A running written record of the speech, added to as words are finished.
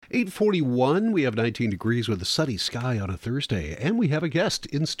8:41, we have 19 degrees with a sunny sky on a Thursday, and we have a guest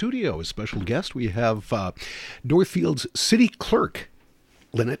in studio, a special guest. We have Northfield's City Clerk,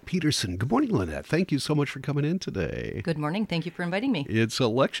 Lynette Peterson. Good morning, Lynette. Thank you so much for coming in today. Good morning. Thank you for inviting me. It's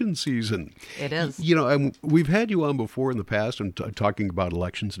election season. It is. You know, we've had you on before in the past and talking about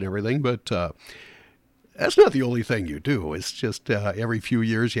elections and everything, but that's not the only thing you do. It's just every few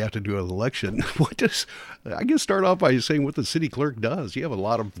years you have to do an election. I guess start off by saying what the city clerk does. You have a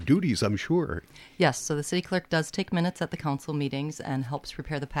lot of duties, I'm sure. Yes, so the city clerk does take minutes at the council meetings and helps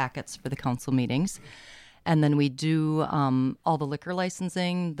prepare the packets for the council meetings. And then we do all the liquor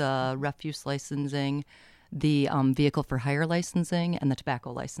licensing, the refuse licensing, the vehicle for hire licensing, and the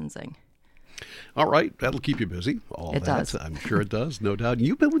tobacco licensing. All right. That'll keep you busy. It does. I'm sure it does, no doubt.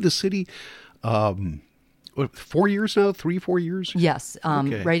 You've been with the city 4 years now? 4 years? Yes.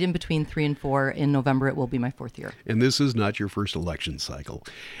 Okay. Right in between 3 and 4. In November, it will be my 4th year. And this is not your first election cycle.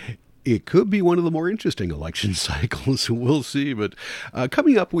 It could be one of the more interesting election cycles. We'll see. But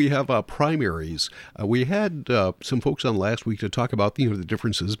coming up, we have primaries. We had some folks on last week to talk about the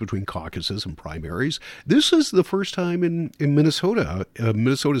differences between caucuses and primaries. This is the first time in Minnesota,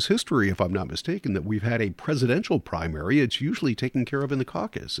 Minnesota's history, if I'm not mistaken, that we've had a presidential primary. It's usually taken care of in the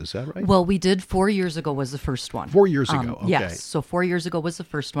caucus. Is that right? Well, we did 4 years ago was the first one. 4 years ago. Okay. Yes. So 4 years ago was the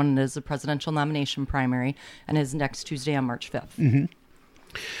first one. It is a presidential nomination primary and is next Tuesday on March 5th. Mm-hmm.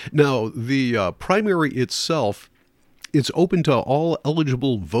 Now, the primary itself, it's open to all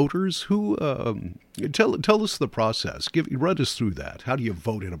eligible voters. Who tell us the process. Run us through that. How do you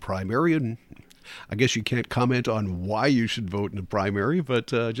vote in a primary? And I guess you can't comment on why you should vote in a primary, but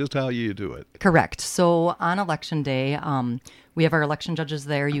just how you do it. Correct. So on election day, we have our election judges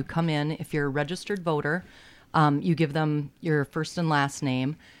there. You come in. If you're a registered voter, you give them your first and last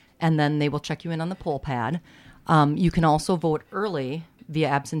name, and then they will check you in on the poll pad. You can also vote early via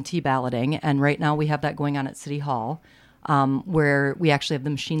absentee balloting, and right now we have that going on at City Hall, where we actually have the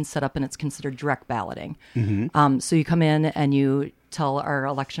machine set up and it's considered direct balloting. Mm-hmm. So you come in and you tell our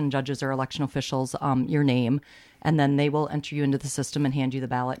election judges or election officials your name, and then they will enter you into the system and hand you the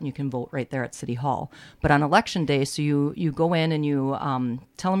ballot, and you can vote right there at City Hall. But on election day, so you go in and you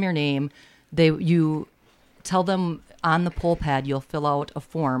tell them your name. You tell them on the poll pad, you'll fill out a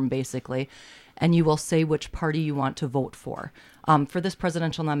form basically, and you will say which party you want to vote for. For this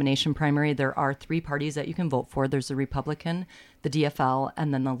presidential nomination primary, there are 3 parties that you can vote for. There's the Republican, the DFL,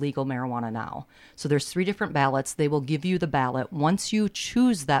 and then the Legal Marijuana Now. So there's 3 different ballots. They will give you the ballot. Once you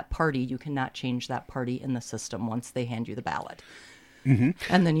choose that party, you cannot change that party in the system once they hand you the ballot. Mm-hmm.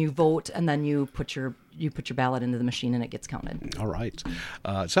 And then you vote, and then you put your ballot into the machine, and it gets counted. All right.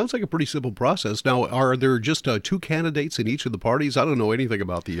 It sounds like a pretty simple process. Now, are there just 2 candidates in each of the parties? I don't know anything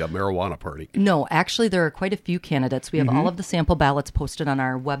about the marijuana party. No, actually, there are quite a few candidates. We have all of the sample ballots posted on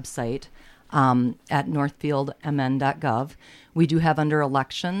our website at northfieldmn.gov. We do have under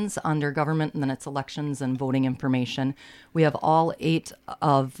elections, under government, and then it's elections and voting information. We have all 8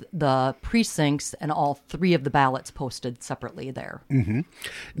 of the precincts and all 3 of the ballots posted separately there. Mm-hmm.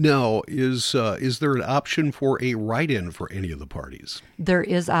 Now, is there an option for a write-in for any of the parties? There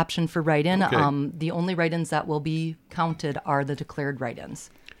is option for write-in. Okay. The only write-ins that will be counted are the declared write-ins.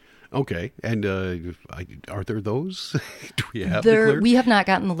 Okay, and are there those? Do we have declared? We have not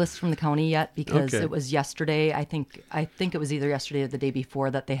gotten the list from the county yet because Okay. it was yesterday. I think it was either yesterday or the day before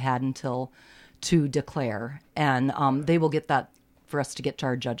that they had until to declare, and they will get that for us to get to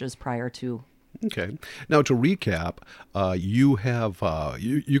our judges prior to. Okay. Now, to recap, you have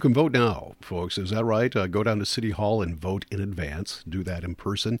you can vote now, folks. Is that right? Go down to City Hall and vote in advance. Do that in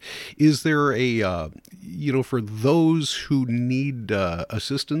person. Is there a for those who need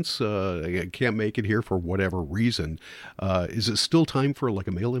assistance, can't make it here for whatever reason, is it still time for like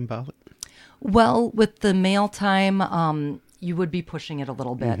a mail-in ballot? Well, with the mail time, you would be pushing it a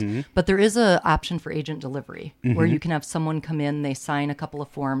little bit. But there is an option for agent delivery where you can have someone come in, they sign a couple of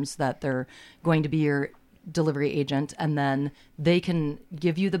forms that they're going to be your delivery agent, and then they can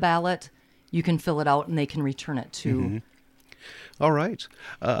give you the ballot, you can fill it out, and they can return it to... All right.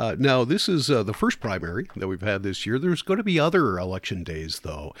 Now, this is the first primary that we've had this year. There's going to be other election days,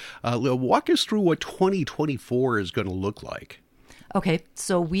 though. Walk us through what 2024 is going to look like. Okay,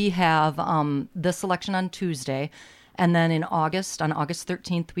 so we have this election on Tuesday, and then in August, on August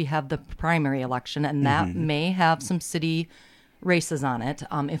 13th, we have the primary election, and that may have some city races on it.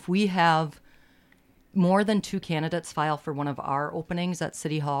 If we have more than 2 candidates file for one of our openings at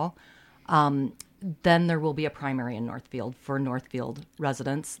City Hall, then there will be a primary in Northfield for Northfield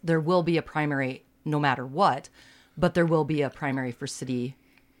residents. There will be a primary no matter what, but there will be a primary for city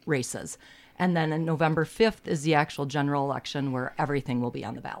races. And then on November 5th is the actual general election where everything will be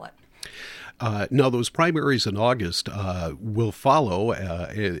on the ballot. Now, those primaries in August will follow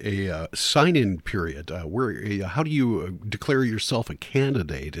a sign-in period. How do you declare yourself a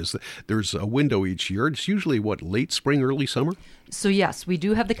candidate? There's a window each year. It's usually, late spring, early summer? So, yes, we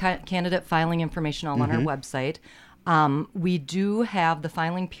do have the candidate filing information all on our website. We do have the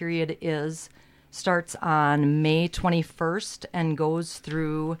filing period starts on May 21st and goes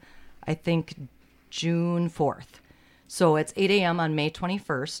through, I think, June 4th. So it's 8 a.m. on May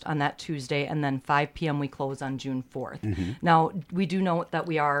 21st on that Tuesday, and then 5 p.m. we close on June 4th. Now, we do note that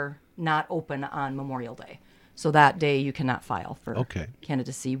we are not open on Memorial Day. So that day you cannot file for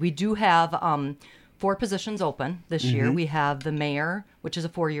candidacy. We do have 4 positions open this year. We have the mayor, which is a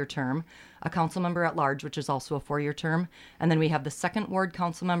 4-year term, a council member at large, which is also a 4-year term, and then we have the 2nd ward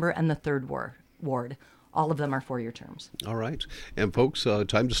council member and the 3rd ward. All of them are 4-year terms. All right. And folks,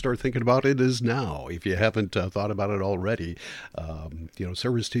 time to start thinking about it is now. If you haven't thought about it already,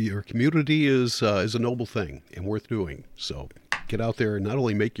 service to your community is a noble thing and worth doing. So get out there and not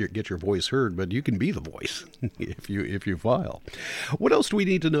only get your voice heard, but you can be the voice if you file. What else do we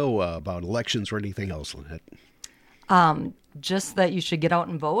need to know about elections or anything else, Lynette? Just that you should get out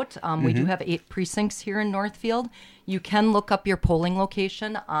and vote. We do have 8 precincts here in Northfield. You can look up your polling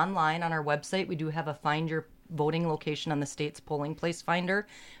location online on our website. We do have a find your voting location on the state's polling place finder.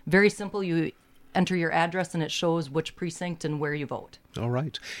 Very simple. You enter your address and it shows which precinct and where you vote. All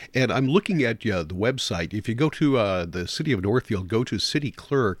right. And I'm looking at the website. If you go to the city of Northfield, go to City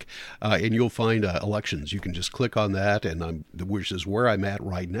Clerk, and you'll find elections. You can just click on that, which is where I'm at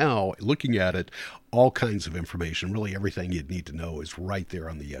right now, looking at it. All kinds of information, really everything you'd need to know is right there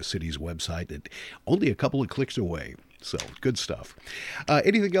on the city's website. Only a couple of clicks away. So, good stuff.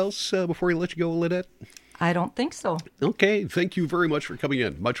 Anything else before we let you go, Lynette? I don't think so. Okay. Thank you very much for coming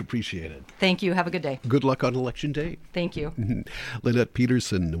in. Much appreciated. Thank you. Have a good day. Good luck on Election Day. Thank you. Lynette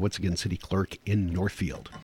Peterson, once again, City Clerk in Northfield.